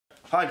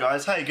Hi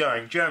guys, how you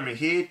going? Jeremy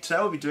here. Today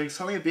we'll be doing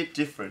something a bit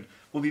different.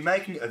 We'll be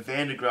making a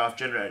Graff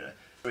generator.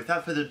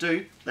 Without further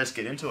ado, let's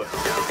get into it.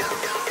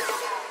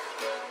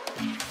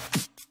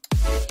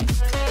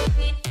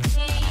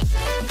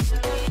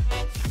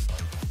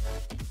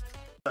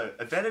 So,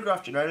 a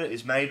Graff generator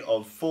is made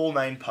of four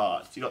main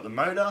parts. You've got the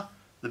motor,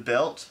 the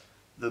belt,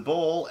 the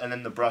ball, and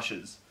then the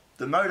brushes.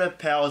 The motor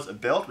powers a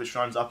belt which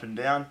runs up and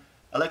down.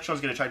 Electrons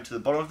get attracted to the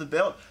bottom of the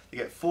belt. They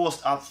get forced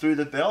up through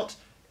the belt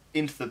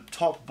into the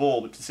top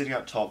ball, which is sitting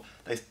up top.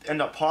 They end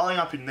up piling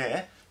up in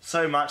there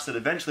so much that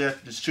eventually they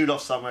have to just shoot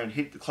off somewhere and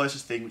hit the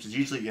closest thing, which is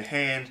usually your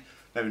hand,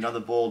 maybe another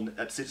ball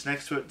that sits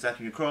next to it,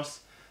 zapping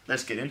across.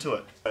 Let's get into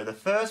it. So the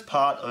first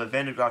part of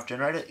a Graff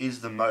generator is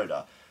the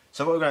motor.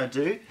 So what we're going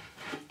to do,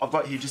 I've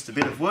got here just a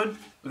bit of wood.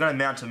 We're going to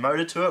mount a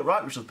motor to it,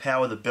 right, which will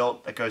power the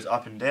belt that goes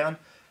up and down.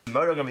 The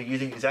motor I'm going to be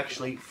using is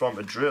actually from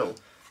a drill.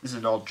 This is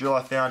an old drill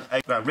I found.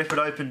 I'm going to rip it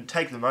open,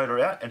 take the motor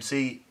out, and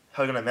see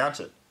how we're going to mount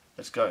it.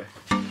 Let's go.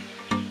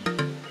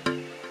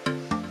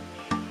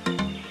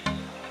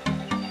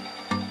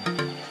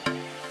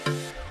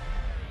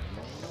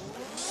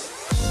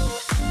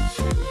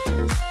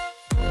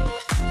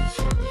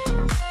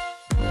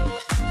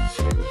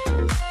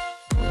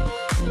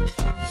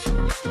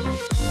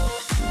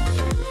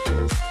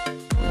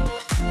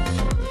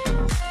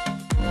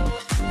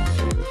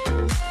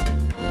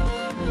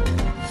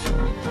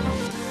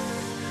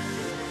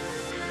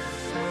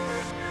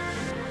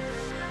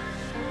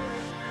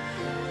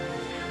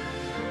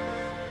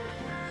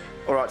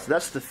 Alright, so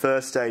that's the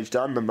first stage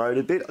done, the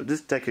motor bit. I'll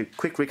just take a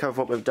quick recap of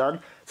what we've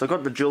done. So I've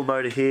got the drill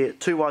motor here,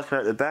 two wires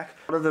coming out the back.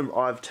 One of them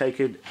I've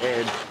taken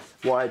and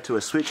wired to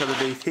a switch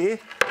underneath here.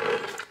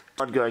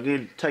 One going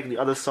in, taking the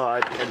other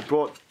side and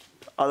brought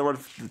other one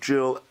from the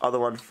drill, other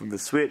one from the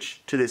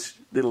switch to this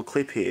little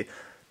clip here.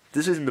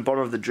 This isn't the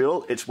bottom of the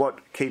drill, it's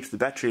what keeps the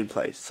battery in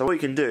place. So what you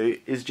can do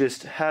is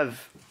just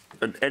have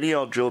any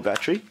old drill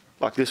battery,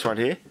 like this one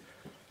here,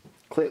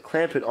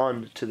 clamp it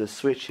on to the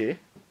switch here,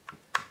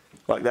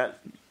 like that,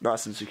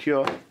 nice and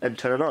secure, and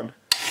turn it on.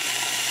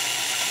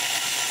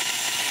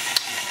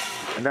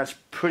 And that's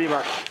pretty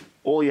much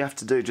all you have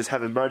to do. Just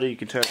have a motor you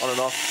can turn on and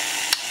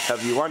off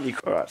however you want.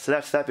 Alright, so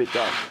that's that bit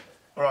done.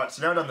 Alright,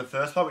 so now we've done the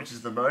first part, which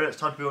is the motor. It's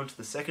time to move on to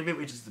the second bit,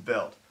 which is the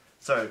belt.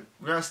 So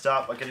we're going to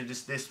start by getting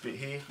just this bit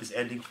here, this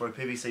ending for a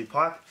PVC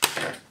pipe,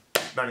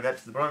 mounting that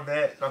to the bottom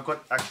there. And I've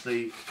got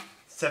actually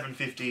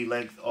 750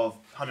 length of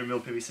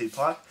 100mm PVC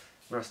pipe.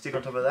 We're going to stick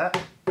on top of that.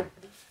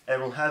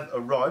 And we'll have a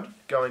rod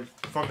going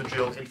from the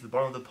drill into the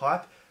bottom of the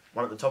pipe,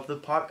 one at the top of the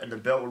pipe, and the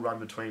belt will run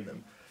between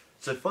them.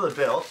 So for the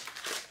belt,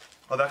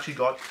 I've actually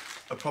got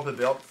a proper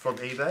belt from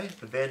eBay,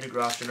 a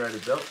Graff generator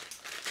belt.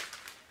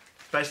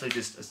 Basically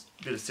just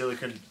a bit of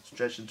silicone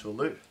stretched into a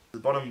loop. The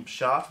bottom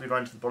shaft will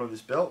run to the bottom of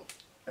this belt,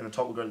 and the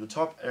top will go to the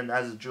top, and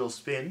as the drill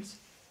spins,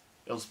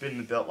 it'll spin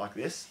the belt like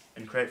this,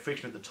 and create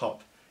friction at the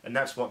top. And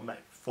that's what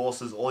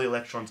forces all the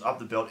electrons up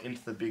the belt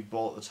into the big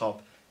ball at the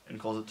top, and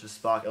causes it to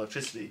spark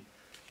electricity.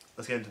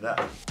 Let's get into that.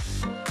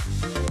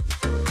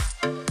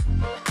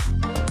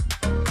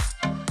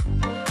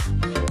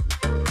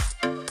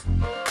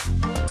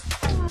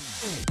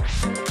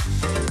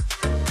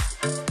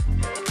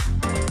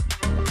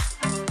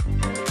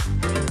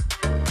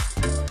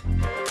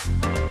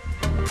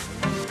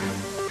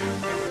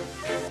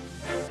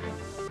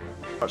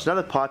 Right, so now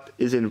the pipe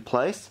is in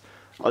place.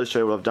 I'll just show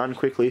you what I've done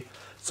quickly.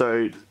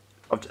 So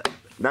I've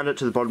mounted it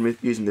to the bottom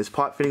using this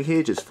pipe fitting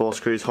here, just 4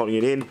 screws holding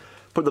it in.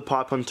 Put the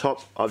pipe on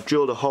top. I've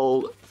drilled a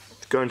hole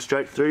going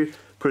straight through,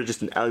 put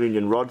just an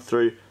aluminium rod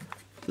through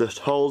the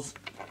holes,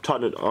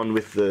 tighten it on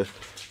with the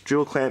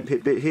drill clamp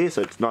bit here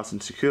so it's nice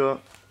and secure.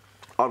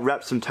 I've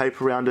wrapped some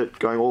tape around it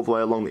going all the way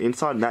along the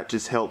inside, and that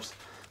just helps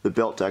the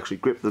belt to actually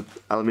grip the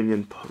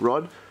aluminium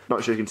rod.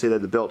 Not sure you can see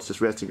that the belt's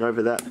just resting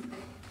over that.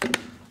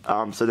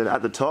 So then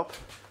at the top,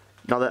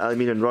 another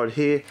aluminium rod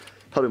here,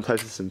 held in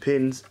place with some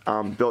pins.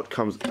 Belt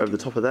comes over the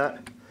top of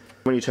that.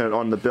 When you turn it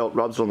on, the belt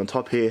rubs on the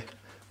top here,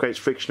 creates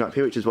friction up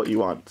here, which is what you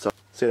want. So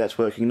see, that's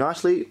working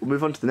nicely. We'll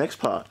move on to the next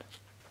part.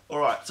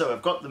 Alright, so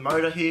we've got the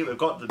motor here, we've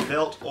got the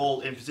belt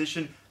all in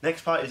position.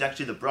 Next part is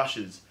actually the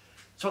brushes.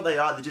 So what they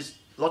are, they're just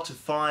lots of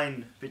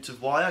fine bits of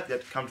wire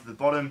that come to the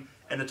bottom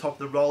and the top of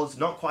the rollers,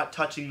 not quite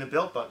touching the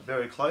belt, but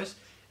very close.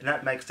 And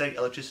that makes the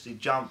electricity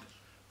jump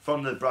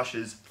from the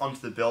brushes onto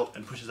the belt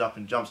and pushes up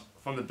and jumps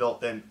from the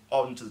belt then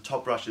onto the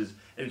top brushes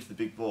and into the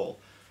big ball.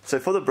 So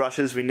for the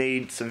brushes, we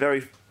need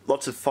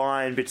lots of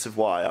fine bits of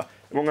wire.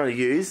 And what I'm going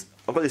to use,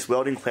 I've got this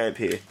welding clamp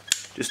here,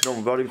 just a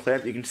normal welding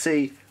clamp. You can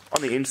see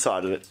on the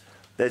inside of it,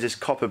 there's this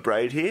copper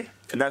braid here,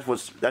 and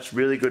that's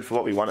really good for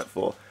what we want it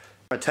for.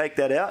 I'm going to take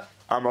that out.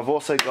 I've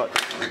also got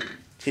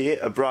here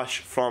a brush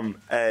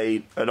from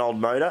an old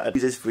motor.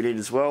 Use this if we need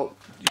as well.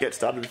 You get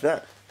started with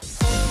that.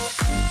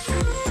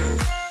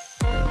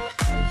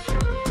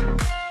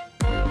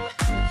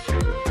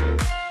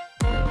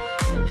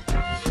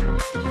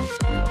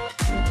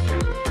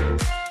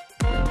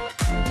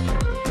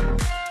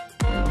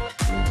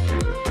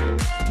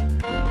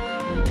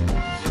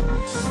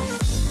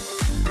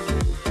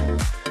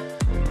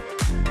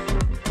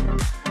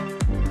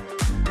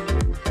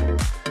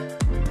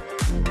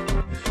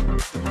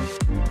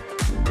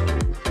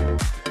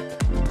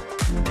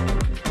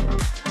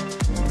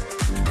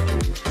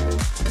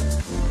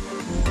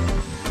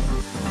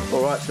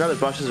 now the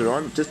brushes are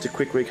on, just a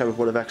quick recap of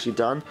what I've actually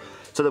done.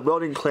 So the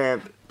welding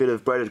clamp bit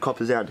of braided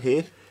copper's out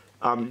here.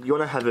 You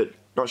want to have it,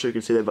 not sure you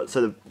can see there, but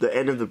so the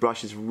end of the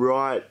brush is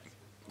right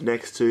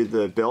next to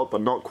the belt,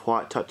 but not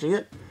quite touching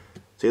it.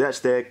 See, that's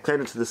there,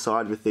 clamped it to the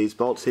side with these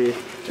bolts here.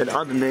 And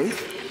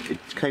underneath,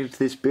 it's connected to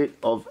this bit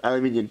of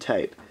aluminium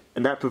tape.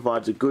 And that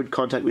provides a good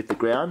contact with the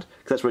ground,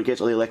 because that's where it gets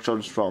all the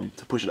electrons from,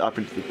 to push it up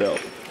into the belt.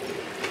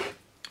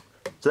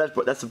 So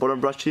that's the bottom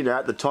brush here. Now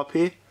at the top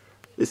here,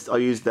 I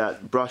used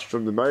that brush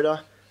from the motor,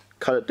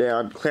 cut it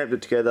down, clamped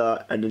it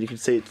together, and then you can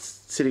see it's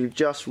sitting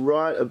just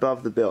right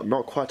above the belt,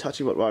 not quite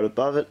touching but right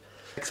above it.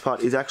 Next part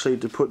is actually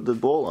to put the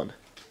ball on.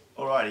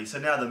 Alrighty, so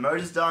now the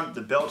motor's done,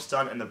 the belt's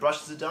done, and the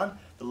brushes are done.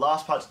 The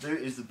last part to do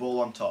is the ball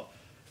on top.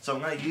 So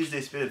I'm going to use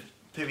this bit of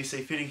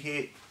PVC fitting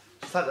here,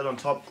 slap that on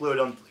top, glue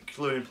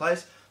it in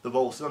place. The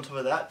ball will sit on top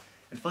of that.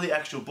 And for the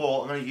actual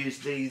ball, I'm going to use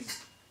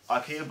these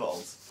Ikea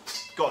balls.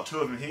 Got 2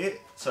 of them here,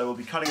 so we'll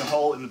be cutting a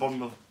hole in the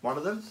bottom of one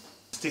of them,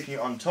 sticking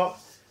it on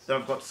top. Then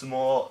I've got some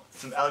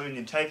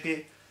aluminium tape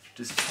here.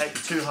 Just tape the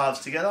 2 halves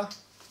together,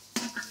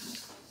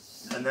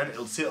 and then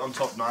it'll sit on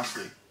top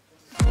nicely.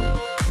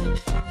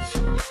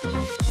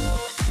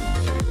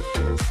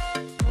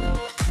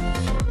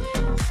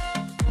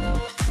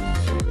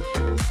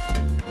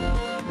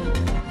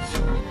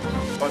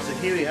 Right, so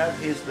here we have,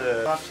 here's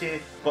the brush here,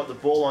 got the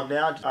ball on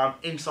now.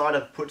 Inside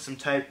I've put some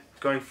tape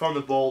going from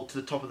the ball to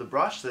the top of the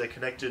brush, so they're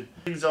connected.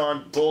 Things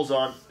on, ball's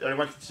on. The only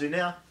one thing to do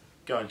now,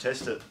 go and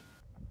test it.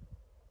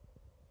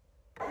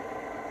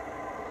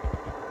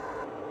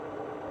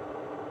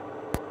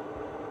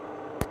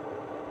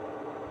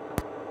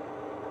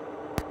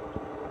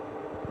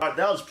 Alright,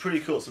 that was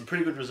pretty cool, some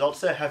pretty good results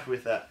there, happy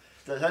with that.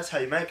 So that's how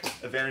you make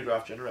a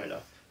Graff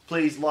generator.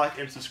 Please like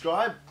and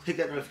subscribe, hit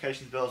that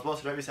notifications bell as well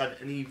so you don't miss out on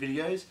any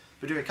videos.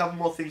 We're doing a couple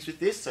more things with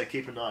this, so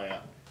keep an eye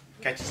out.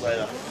 Catch us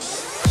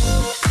later.